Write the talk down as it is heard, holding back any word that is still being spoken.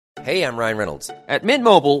Hey, I'm Ryan Reynolds. At Mint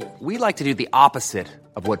Mobile, we like to do the opposite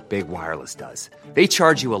of what Big Wireless does. They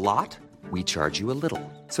charge you a lot, we charge you a little.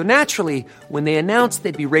 So naturally, when they announced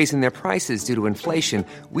they'd be raising their prices due to inflation,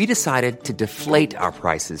 we decided to deflate our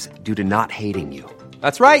prices due to not hating you.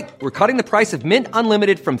 That's right. We're cutting the price of Mint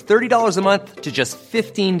Unlimited from $30 a month to just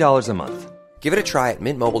 $15 a month. Give it a try at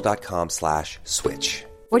mintmobile.com/switch.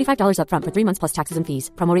 $45 up front for 3 months plus taxes and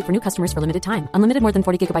fees. Promo rate for new customers for limited time. Unlimited more than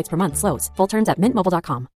 40 gigabytes per month. Slows full terms at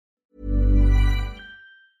mintmobile.com.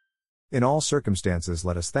 In all circumstances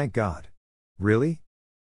let us thank God. Really?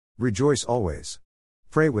 Rejoice always.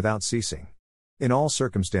 Pray without ceasing. In all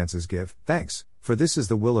circumstances give thanks, for this is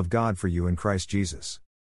the will of God for you in Christ Jesus.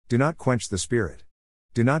 Do not quench the Spirit.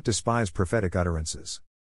 Do not despise prophetic utterances.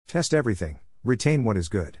 Test everything, retain what is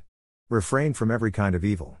good. Refrain from every kind of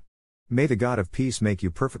evil. May the God of peace make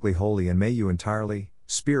you perfectly holy, and may you entirely,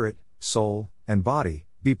 spirit, soul, and body,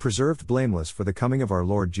 be preserved blameless for the coming of our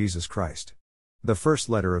Lord Jesus Christ. The first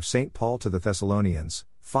letter of St. Paul to the Thessalonians,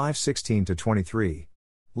 5:16-23.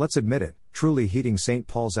 Let's admit it, truly heeding St.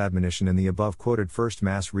 Paul's admonition in the above quoted first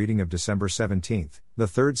Mass reading of December 17th, the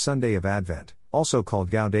third Sunday of Advent, also called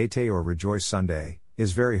Gaudete or Rejoice Sunday,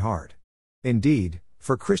 is very hard. Indeed,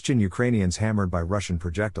 for Christian Ukrainians hammered by Russian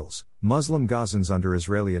projectiles, Muslim Gazans under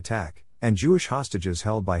Israeli attack, and Jewish hostages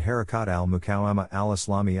held by Harakat al-Muqawama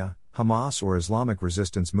al-Islamiyya, Hamas or Islamic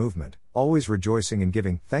Resistance Movement, always rejoicing and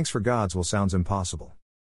giving thanks for God's will sounds impossible.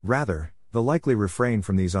 Rather, the likely refrain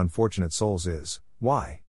from these unfortunate souls is,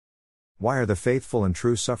 why? Why are the faithful and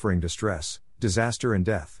true suffering distress, disaster and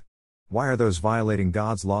death? Why are those violating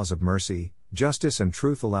God's laws of mercy, justice and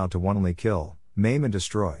truth allowed to wantonly kill, maim and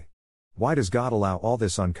destroy? Why does God allow all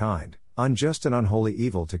this unkind, unjust and unholy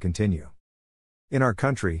evil to continue? In our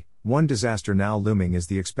country, one disaster now looming is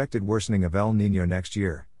the expected worsening of El Niño next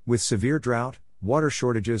year, with severe drought, water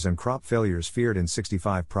shortages and crop failures feared in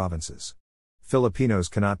 65 provinces. Filipinos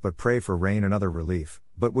cannot but pray for rain and other relief,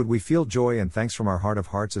 but would we feel joy and thanks from our heart of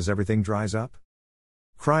hearts as everything dries up?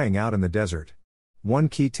 Crying out in the desert. One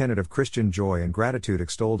key tenet of Christian joy and gratitude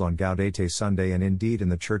extolled on Gaudete Sunday and indeed in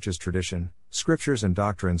the Church's tradition, scriptures and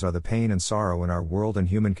doctrines are the pain and sorrow in our world and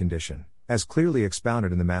human condition, as clearly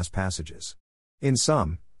expounded in the Mass passages. In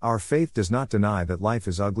sum, our faith does not deny that life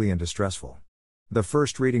is ugly and distressful. The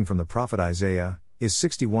first reading from the prophet Isaiah is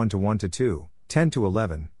 61:1-2,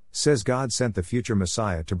 10-11, says God sent the future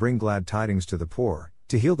Messiah to bring glad tidings to the poor,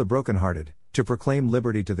 to heal the brokenhearted, to proclaim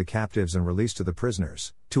liberty to the captives and release to the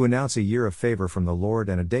prisoners, to announce a year of favor from the Lord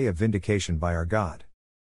and a day of vindication by our God.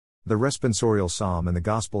 The responsorial psalm and the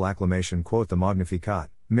gospel acclamation quote the Magnificat,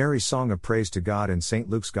 Mary's song of praise to God in St.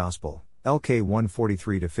 Luke's Gospel, LK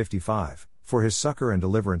 143-55, for his succor and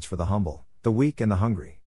deliverance for the humble, the weak and the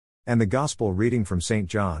hungry. And the Gospel reading from St.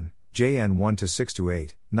 John, JN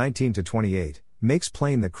 1-6-8, 19-28, makes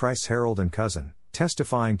plain that Christ's herald and cousin,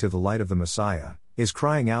 testifying to the light of the Messiah, is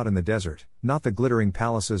crying out in the desert, not the glittering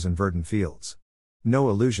palaces and verdant fields. No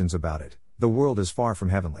illusions about it, the world is far from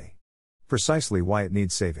heavenly. Precisely why it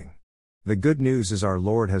needs saving. The good news is our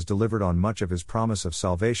Lord has delivered on much of his promise of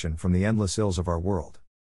salvation from the endless ills of our world.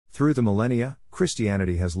 Through the millennia,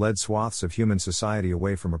 Christianity has led swaths of human society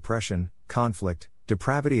away from oppression, conflict,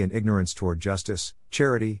 depravity and ignorance toward justice,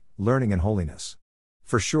 charity, learning and holiness.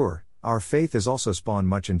 For sure, our faith has also spawned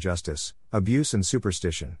much injustice, abuse and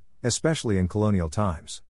superstition, especially in colonial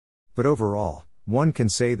times. But overall, one can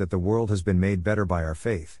say that the world has been made better by our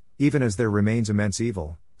faith, even as there remains immense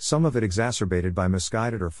evil, some of it exacerbated by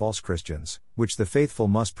misguided or false Christians, which the faithful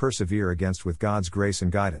must persevere against with God's grace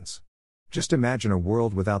and guidance. Just imagine a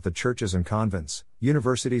world without the churches and convents,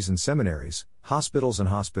 universities and seminaries, hospitals and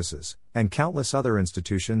hospices, and countless other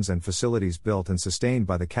institutions and facilities built and sustained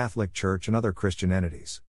by the Catholic Church and other Christian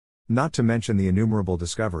entities. Not to mention the innumerable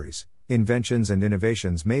discoveries, inventions and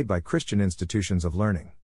innovations made by Christian institutions of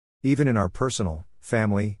learning. Even in our personal,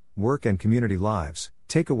 family, work and community lives,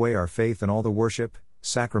 take away our faith and all the worship,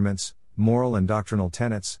 sacraments, moral and doctrinal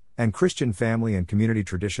tenets, and Christian family and community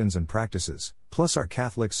traditions and practices, plus our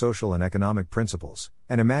Catholic social and economic principles,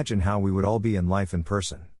 and imagine how we would all be in life in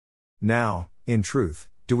person. Now, in truth,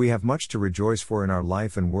 do we have much to rejoice for in our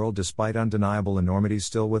life and world despite undeniable enormities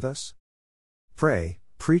still with us? Pray,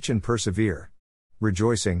 preach and persevere.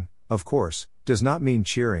 Rejoicing, of course, does not mean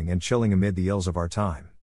cheering and chilling amid the ills of our time.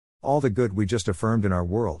 All the good we just affirmed in our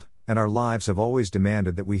world, and our lives have always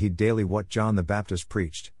demanded that we heed daily what John the Baptist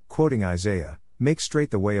preached, quoting Isaiah, "Make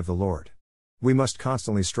straight the way of the Lord." We must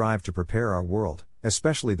constantly strive to prepare our world,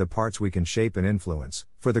 especially the parts we can shape and influence,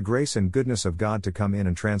 for the grace and goodness of God to come in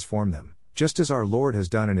and transform them, just as our Lord has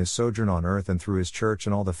done in his sojourn on earth and through his church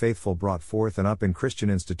and all the faithful brought forth and up in Christian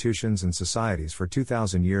institutions and societies for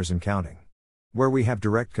 2,000 years and counting. where we have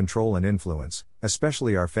direct control and influence,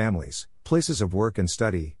 especially our families, places of work and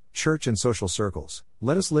study, church and social circles.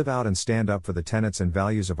 Let us live out and stand up for the tenets and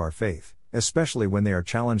values of our faith, especially when they are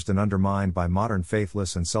challenged and undermined by modern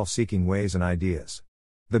faithless and self-seeking ways and ideas.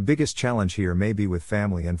 The biggest challenge here may be with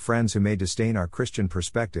family and friends who may disdain our Christian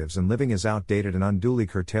perspectives and living as outdated and unduly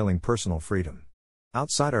curtailing personal freedom.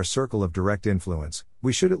 Outside our circle of direct influence,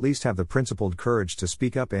 we should at least have the principled courage to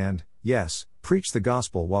speak up and, yes, preach the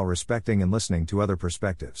gospel while respecting and listening to other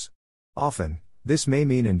perspectives. Often, this may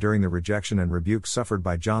mean enduring the rejection and rebuke suffered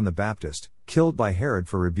by John the Baptist, killed by Herod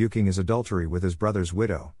for rebuking his adultery with his brother's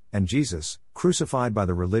widow, and Jesus, crucified by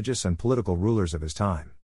the religious and political rulers of his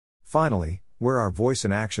time. Finally, where our voice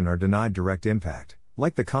and action are denied direct impact,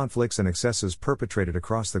 like the conflicts and excesses perpetrated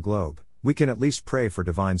across the globe, we can at least pray for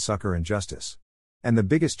divine succor and justice. And the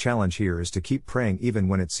biggest challenge here is to keep praying even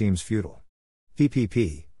when it seems futile.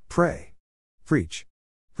 PPP, pray, preach,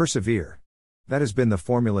 persevere. That has been the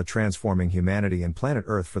formula transforming humanity and planet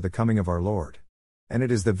Earth for the coming of our Lord. And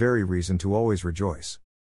it is the very reason to always rejoice.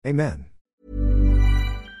 Amen.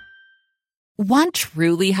 Want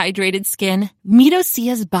truly hydrated skin? Meet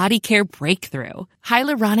Osea's Body Care Breakthrough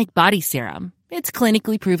Hyaluronic Body Serum. It's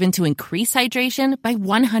clinically proven to increase hydration by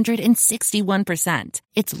 161%.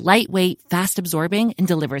 It's lightweight, fast-absorbing, and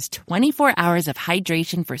delivers 24 hours of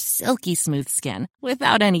hydration for silky smooth skin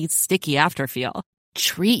without any sticky afterfeel.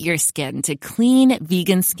 Treat your skin to clean,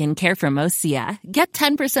 vegan skincare from Osea. Get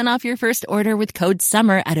 10% off your first order with code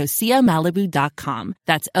SUMMER at OseaMalibu.com.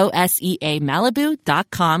 That's OSEA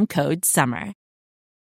Malibu.com, code SUMMER.